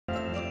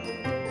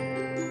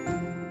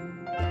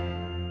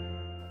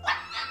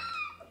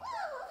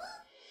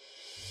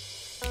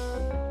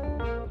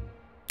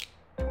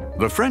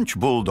The French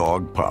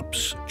Bulldog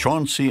pups,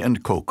 Chauncey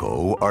and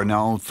Coco, are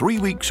now 3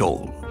 weeks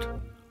old.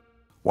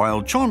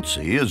 While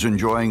Chauncey is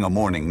enjoying a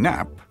morning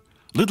nap,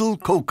 little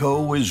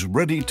Coco is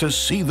ready to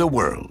see the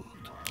world.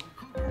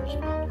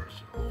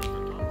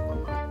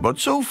 But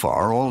so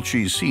far, all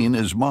she's seen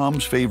is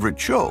Mom's favorite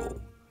show,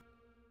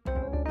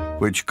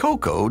 which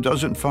Coco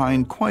doesn't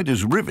find quite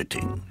as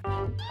riveting.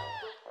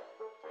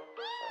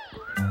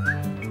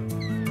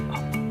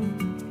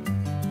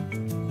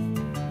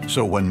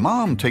 So when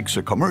Mom takes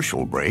a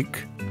commercial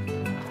break,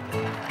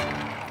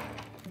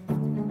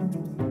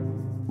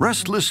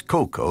 restless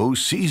Coco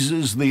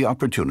seizes the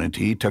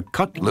opportunity to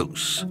cut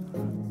loose.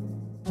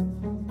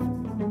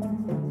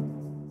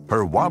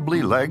 Her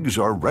wobbly legs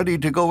are ready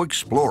to go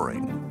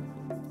exploring.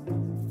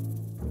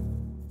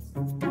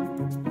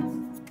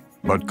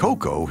 But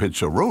Coco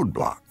hits a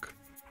roadblock.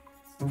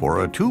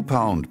 For a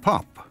 2-pound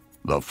pup,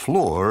 the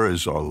floor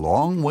is a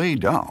long way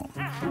down.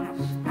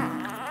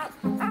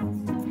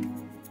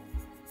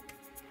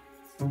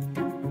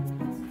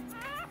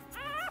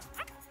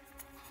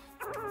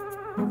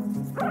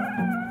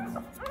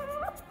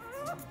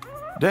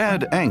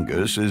 Dad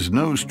Angus is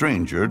no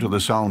stranger to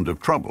the sound of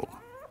trouble.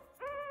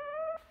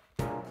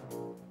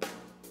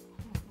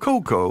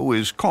 Coco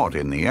is caught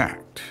in the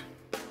act,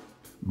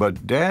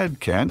 but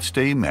Dad can't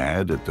stay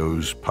mad at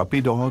those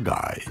puppy dog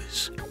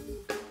eyes.